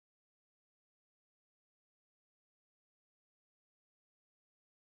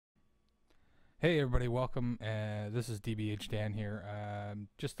Hey everybody, welcome. This is DBHDan here.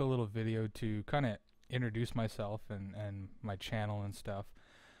 Just a little video to kind of introduce myself and my channel and stuff.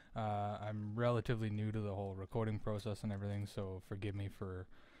 I'm relatively new to the whole recording process and everything, so forgive me for,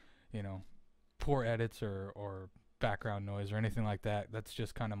 you know, poor edits or background noise or anything like that. That's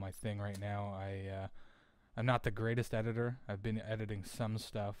just kind of my thing right now. I'm not the greatest editor. I've been editing some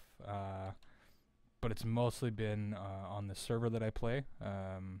stuff, but it's mostly been on the server that I play.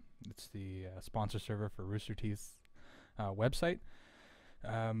 It's the sponsor server for Rooster Teeth's website.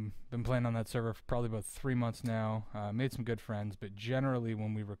 Been playing on that server for probably about 3 months now. Made some good friends, but generally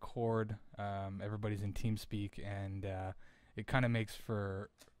when we record, everybody's in TeamSpeak, and it kind of makes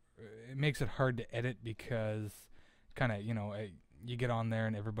it hard to edit because kind of you get on there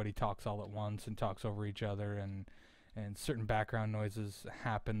and everybody talks all at once and talks over each other, and certain background noises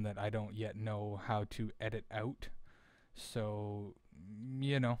happen that I don't yet know how to edit out. So,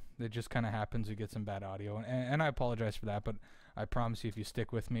 it just kind of happens. You get some bad audio, and I apologize for that, but I promise you, if you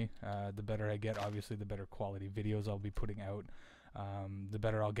stick with me, the better I get, obviously, the better quality videos I'll be putting out, the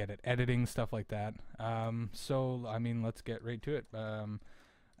better I'll get at editing, stuff like that. So, I mean, let's get right to it.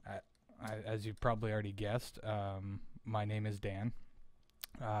 As you've probably already guessed, my name is Dan.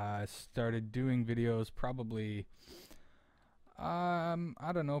 I started doing videos probably, I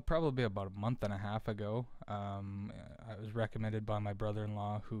don't know, probably about a month and a half ago. I was recommended by my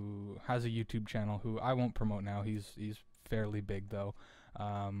brother-in-law, who has a YouTube channel, who I won't promote now. He's fairly big though.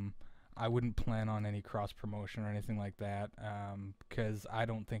 I wouldn't plan on any cross promotion or anything like that, because I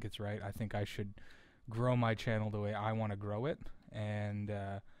don't think it's right. I think I should grow my channel the way I want to grow it, and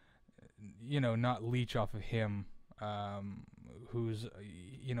not leech off of him, who's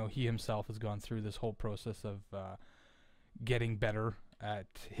he himself has gone through this whole process of getting better at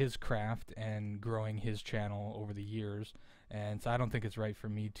his craft and growing his channel over the years. And so I don't think it's right for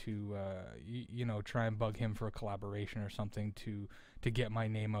me to try and bug him for a collaboration or something to get my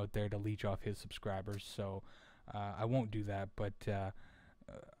name out there to leech off his subscribers. So I won't do that. But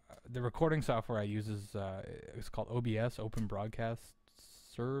the recording software I use is it's called OBS, Open Broadcast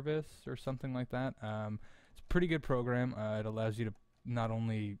Service, or something like that. It's a pretty good program. It allows you to not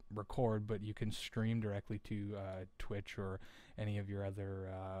only record, but you can stream directly to Twitch or any of your other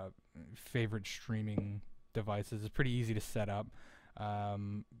favorite streaming devices. It's pretty easy to set up.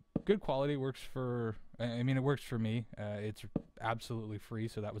 Good quality, works for, it works for me. It's absolutely free,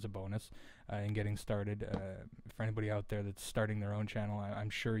 so that was a bonus in getting started. For anybody out there that's starting their own channel, I'm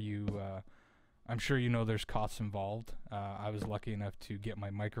sure you know there's costs involved. I was lucky enough to get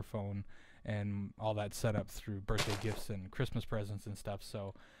my microphone and all that set up through birthday gifts and Christmas presents and stuff.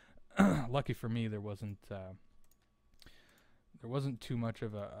 So lucky for me, there wasn't too much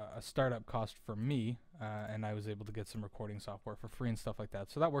of a startup cost for me, and I was able to get some recording software for free and stuff like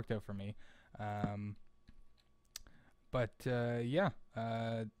that. So that worked out for me.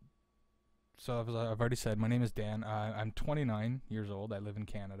 So as I've already said, my name is Dan. I'm 29 years old. I live in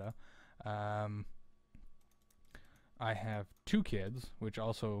Canada. I have 2 kids, which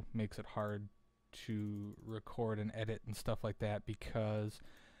also makes it hard to record and edit and stuff like that, because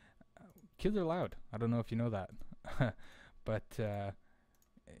kids are loud. I don't know if you know that. But I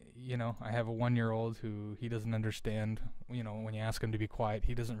have a 1-year-old who, he doesn't understand, when you ask him to be quiet,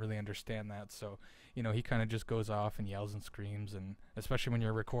 he doesn't really understand that. So he kind of just goes off and yells and screams, and especially when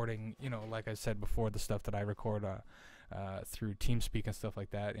you're recording, like I said before, the stuff that I record through TeamSpeak and stuff like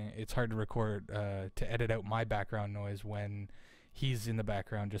that, and it's hard to record, to edit out my background noise when he's in the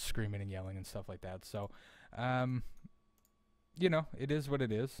background just screaming and yelling and stuff like that. So it is what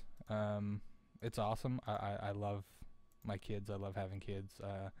it is. It's awesome. I love my kids. I love having kids.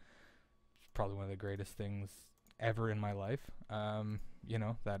 It's probably one of the greatest things ever in my life.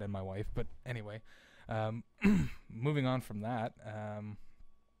 That and my wife. But anyway, moving on from that.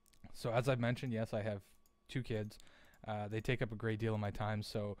 So as I've mentioned, yes, I have 2 kids. They take up a great deal of my time,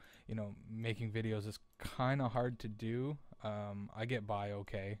 so making videos is kind of hard to do. I get by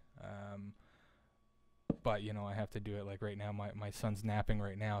okay, but I have to do it. Like right now, my son's napping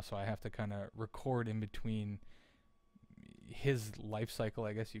right now, so I have to kind of record in between his life cycle,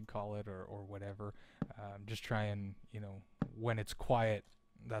 I guess you'd call it, or whatever. Just try and when it's quiet,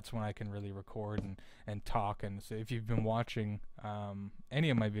 that's when I can really record and talk. And so if you've been watching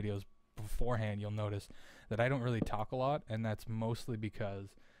any of my videos beforehand, you'll notice that I don't really talk a lot, and that's mostly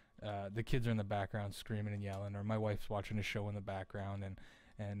because the kids are in the background screaming and yelling, or my wife's watching a show in the background,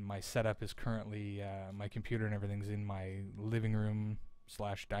 and my setup is currently, my computer and everything's in my living room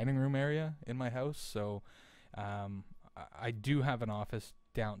 / dining room area in my house. So I do have an office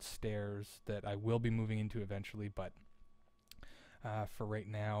downstairs that I will be moving into eventually, but for right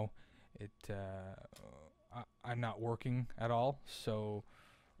now, I'm not working at all, so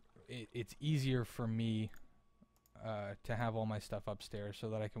it's easier for me to have all my stuff upstairs so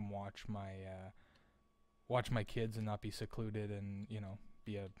that I can watch my kids and not be secluded and, you know,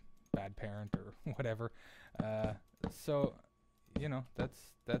 be a bad parent or whatever. So, you know,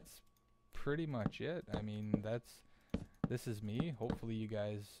 that's pretty much it. I mean, this is me. Hopefully you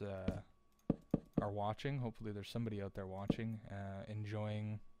guys are watching. Hopefully there's somebody out there watching,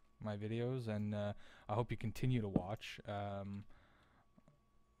 enjoying my videos, and I hope you continue to watch.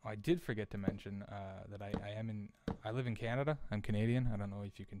 I did forget to mention that I live in Canada. I'm Canadian. I don't know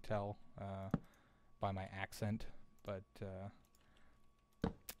if you can tell by my accent, but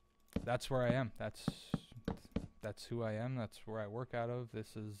that's where I am. That's who I am. That's where I work out of.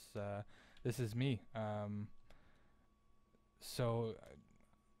 This is me. So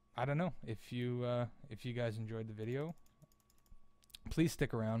I don't know if you guys enjoyed the video. Please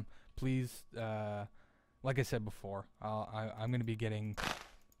stick around. Please, like I said before, I'm going to be getting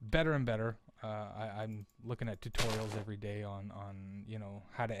better and better. I'm looking at tutorials every day on you know,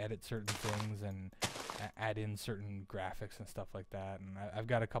 how to edit certain things and add in certain graphics and stuff like that. And I've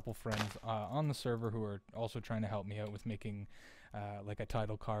got a couple friends on the server who are also trying to help me out with making like a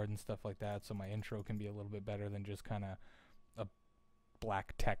title card and stuff like that, so my intro can be a little bit better than just kind of a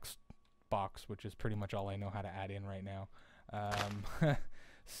black text box, which is pretty much all I know how to add in right now.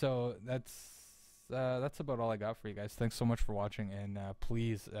 So that's about all I got for you guys. Thanks so much for watching, and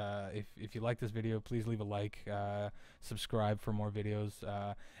please, if you like this video, please leave a like, subscribe for more videos.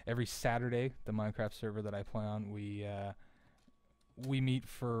 Every Saturday, the Minecraft server that I play on, we meet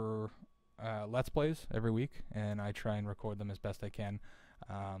for Let's Plays every week, and I try and record them as best I can.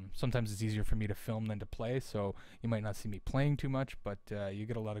 Sometimes it's easier for me to film than to play, so you might not see me playing too much, but you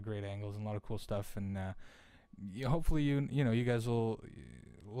get a lot of great angles and a lot of cool stuff, and hopefully you guys will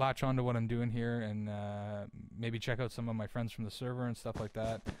latch on to what I'm doing here, and maybe check out some of my friends from the server and stuff like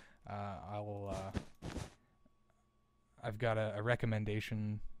that. I've got a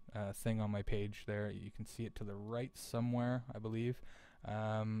recommendation thing on my page there. You can see it to the right somewhere, I believe,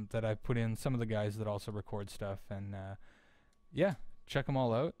 that I've put in some of the guys that also record stuff, and yeah, check them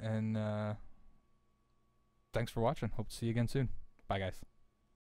all out, and thanks for watching. Hope to see you again soon. Bye, guys.